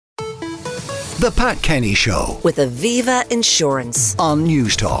The Pat Kenny Show with Aviva Insurance on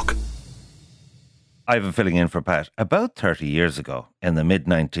News Talk. I've been filling in for Pat. About 30 years ago, in the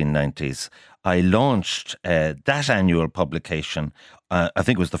mid-1990s, I launched that annual publication. I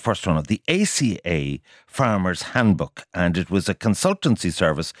think it was the first one of the ACA Farmers Handbook, and it was a consultancy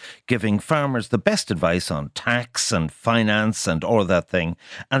service giving farmers the best advice on tax and finance and all that thing.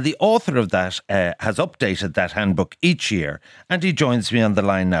 And the author of that has updated that handbook each year, and he joins me on the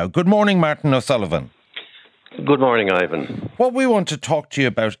line now. Good morning, Martin O'Sullivan. Good morning, Ivan. What we want to talk to you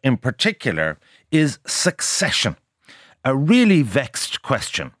about in particular is succession, a really vexed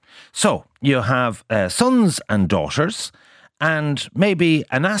question. So you have sons and daughters and maybe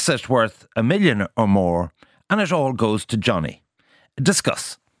an asset worth $1 million or more, and it all goes to Johnny.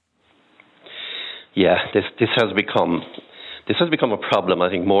 Discuss. Yeah, this has become a problem, I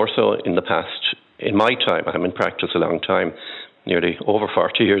think, more so in the past. In my time, I'm in practice a long time, nearly over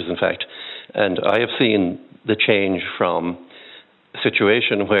 40 years, in fact, and I have seen the change from a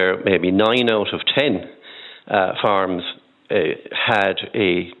situation where maybe 9 out of 10 farms had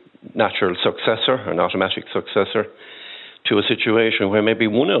a natural successor, an automatic successor, to a situation where maybe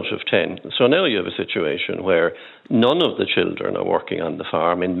 1 out of 10. So now you have a situation where none of the children are working on the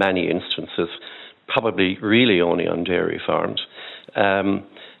farm in many instances, probably really only on dairy farms.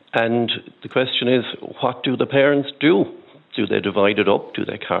 And the question is, what do the parents do? Do they divide it up? Do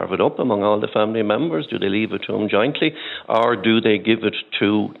they carve it up among all the family members? Do they leave it to them jointly? Or do they give it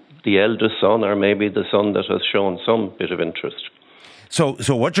to the eldest son, or maybe the son that has shown some bit of interest? So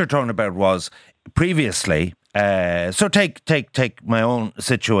what you're talking about was previously, so take my own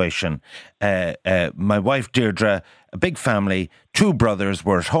situation. My wife Deirdre, a big family, 2 brothers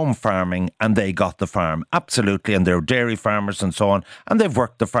were at home farming and they got the farm, absolutely, and they're dairy farmers and so on, and they've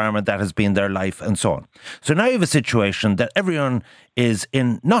worked the farm and that has been their life and so on. So now you have a situation that everyone is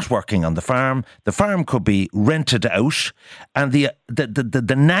in not working on the farm could be rented out, and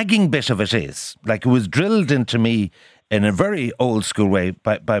the nagging bit of it is, like it was drilled into me in a very old school way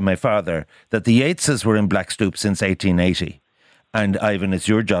by my father, that the Yeatses were in Blackstoop since 1880. And Ivan, it's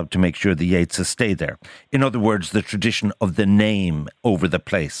your job to make sure the Yeatses stay there. In other words, the tradition of the name over the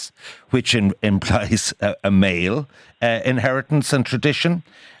place, which implies a male inheritance and tradition.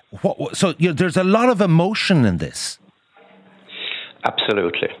 So there's a lot of emotion in this.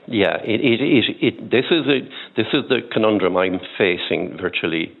 Absolutely, yeah. This is the conundrum I'm facing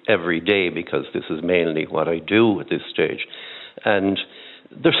virtually every day, because this is mainly what I do at this stage, and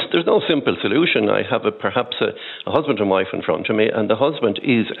there's no simple solution. I have perhaps a husband and wife in front of me, and the husband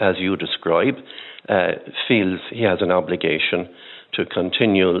is, as you describe, feels he has an obligation to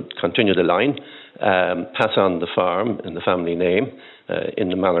continue the line, pass on the farm in the family name in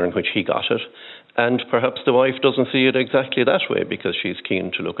the manner in which he got it. And perhaps the wife doesn't see it exactly that way, because she's keen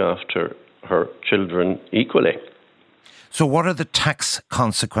to look after her children equally. So what are the tax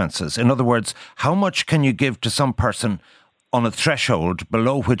consequences? In other words, how much can you give to some person on a threshold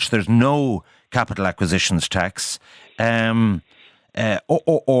below which there's no capital acquisitions tax? Or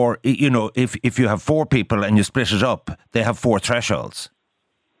you know, if you have 4 people and you split it up, they have 4 thresholds.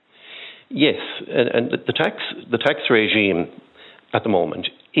 Yes, and the tax regime at the moment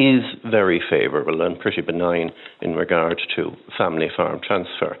is very favourable and pretty benign in regard to family farm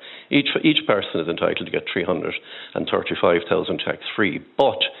transfer. Each person is entitled to get 335,000 tax-free,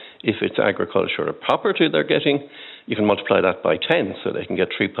 but if it's agricultural property they're getting, you can multiply that by 10, so they can get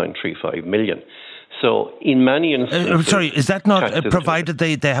 3.35 million. So in many instances... sorry, is that not provided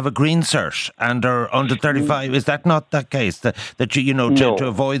they have a green cert and are under 35? Is that not that case? That to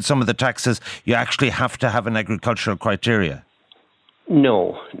avoid some of the taxes, you actually have to have an agricultural criteria?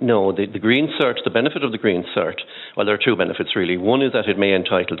 No. The green cert, the benefit of the green cert, well, there are 2 benefits really. One is that it may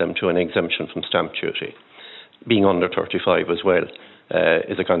entitle them to an exemption from stamp duty. Being under 35 as well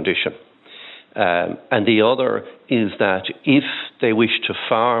is a condition. And the other is that if they wish to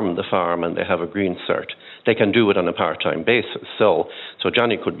farm the farm and they have a green cert, they can do it on a part-time basis. So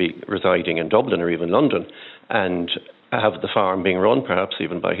Johnny could be residing in Dublin or even London and have the farm being run perhaps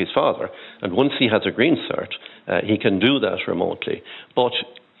even by his father. And once he has a green cert, he can do that remotely. But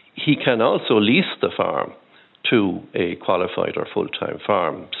he can also lease the farm to a qualified or full-time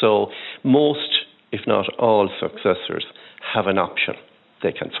farm. So most, if not all, successors have an option.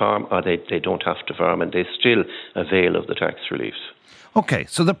 They can farm or they don't have to farm, and they still avail of the tax reliefs. OK,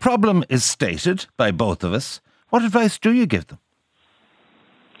 so the problem is stated by both of us. What advice do you give them?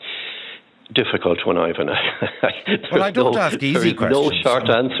 Difficult one, Ivan. Well, I don't ask easy questions. No short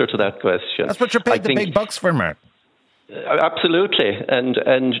answer to that question. That's what you're paid the big bucks for, Mark. Absolutely, and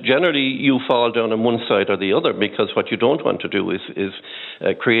generally you fall down on one side or the other, because what you don't want to do is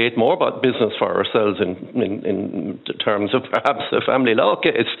create more about business for ourselves in terms of perhaps a family law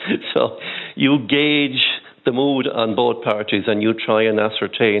case. So you gauge the mood on both parties and you try and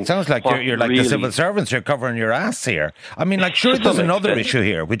ascertain. Sounds like you're like the civil servants. You're covering your ass here. I mean, like, sure, there's another issue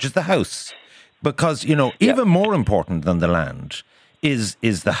here, which is the house, because even more important than the land is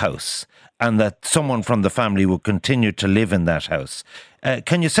the house, and that someone from the family will continue to live in that house.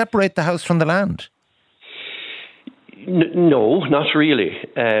 Can you separate the house from the land? No, not really.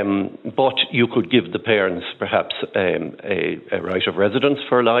 But you could give the parents perhaps a right of residence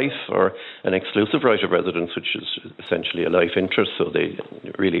for life, or an exclusive right of residence, which is essentially a life interest, so they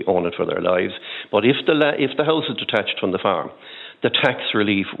really own it for their lives. But if the house is detached from the farm, the tax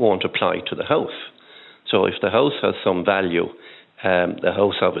relief won't apply to the house. So if the house has some value, the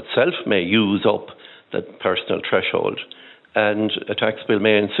house of itself may use up the personal threshold, and a tax bill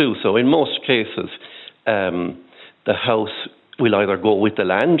may ensue. So in most cases, the house will either go with the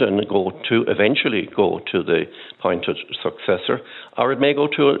land and eventually go to the appointed successor, or it may go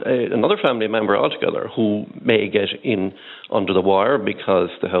to another family member altogether who may get in under the wire because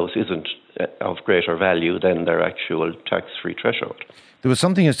the house isn't of greater value than their actual tax-free threshold. There was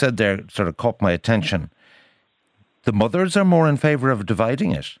something you said there sort of caught my attention. The mothers are more in favour of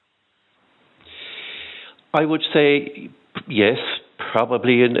dividing it. I would say yes.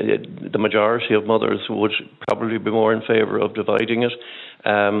 Probably the majority of mothers would probably be more in favour of dividing it,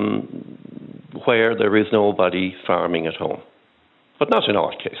 where there is nobody farming at home. But not in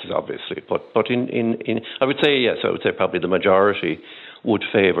all cases, obviously. But in I would say yes. I would say probably the majority would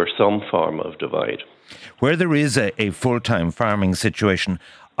favour some form of divide. Where there is a full-time farming situation,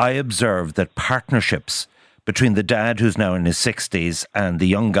 I observe that partnerships between the dad, who's now in his 60s, and the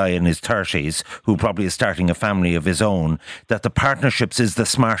young guy in his 30s, who probably is starting a family of his own, that the partnerships is the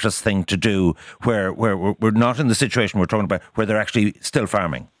smartest thing to do, where we're not in the situation we're talking about, where they're actually still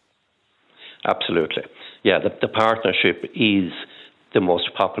farming. Absolutely. Yeah, the partnership is the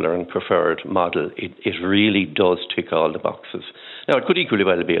most popular and preferred model. It really does tick all the boxes. Now, it could equally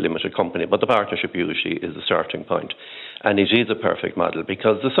well be a limited company, but the partnership usually is the starting point. And it is a perfect model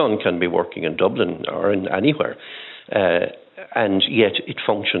because the son can be working in Dublin or in anywhere, and yet it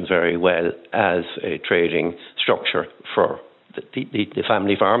functions very well as a trading structure for the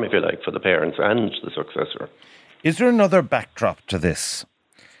family farm, if you like, for the parents and the successor. Is there another backdrop to this,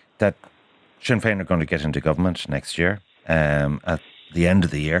 that Sinn Féin are going to get into government next year, at the end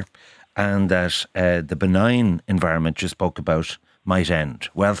of the year, and that the benign environment you spoke about might end?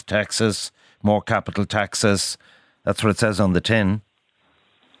 Wealth taxes, more capital taxes. That's what it says on the tin.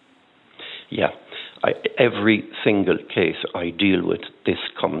 Yeah. Every single case I deal with, this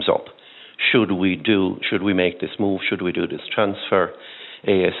comes up. Should we make this move? Should we do this transfer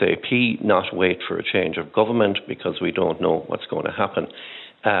ASAP, not wait for a change of government because we don't know what's going to happen?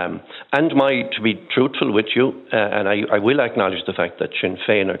 To be truthful with you, and I will acknowledge the fact that Sinn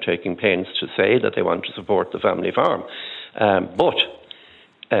Féin are taking pains to say that they want to support the family farm. But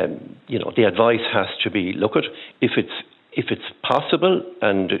the advice has to be, look at if it's possible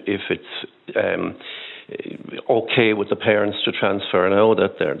and if it's okay with the parents to transfer now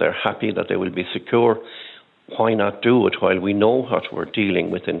that they're happy that they will be secure, why not do it while we know what we're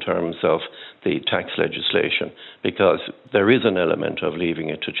dealing with in terms of the tax legislation? Because there is an element of leaving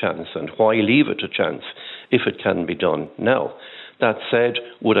it to chance, and why leave it to chance if it can be done now? That said,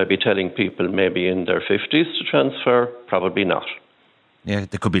 would I be telling people maybe in their 50s to transfer? Probably not. Yeah,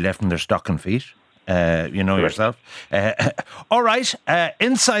 they could be left in their stocking feet. Yourself. All right.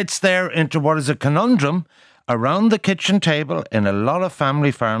 Insights there into what is a conundrum around the kitchen table in a lot of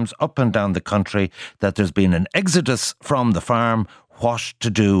family farms up and down the country, that there's been an exodus from the farm. What to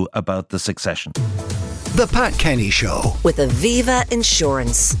do about the succession? The Pat Kenny Show with Aviva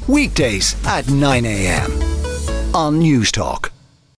Insurance. Weekdays at 9 a.m. on News Talk.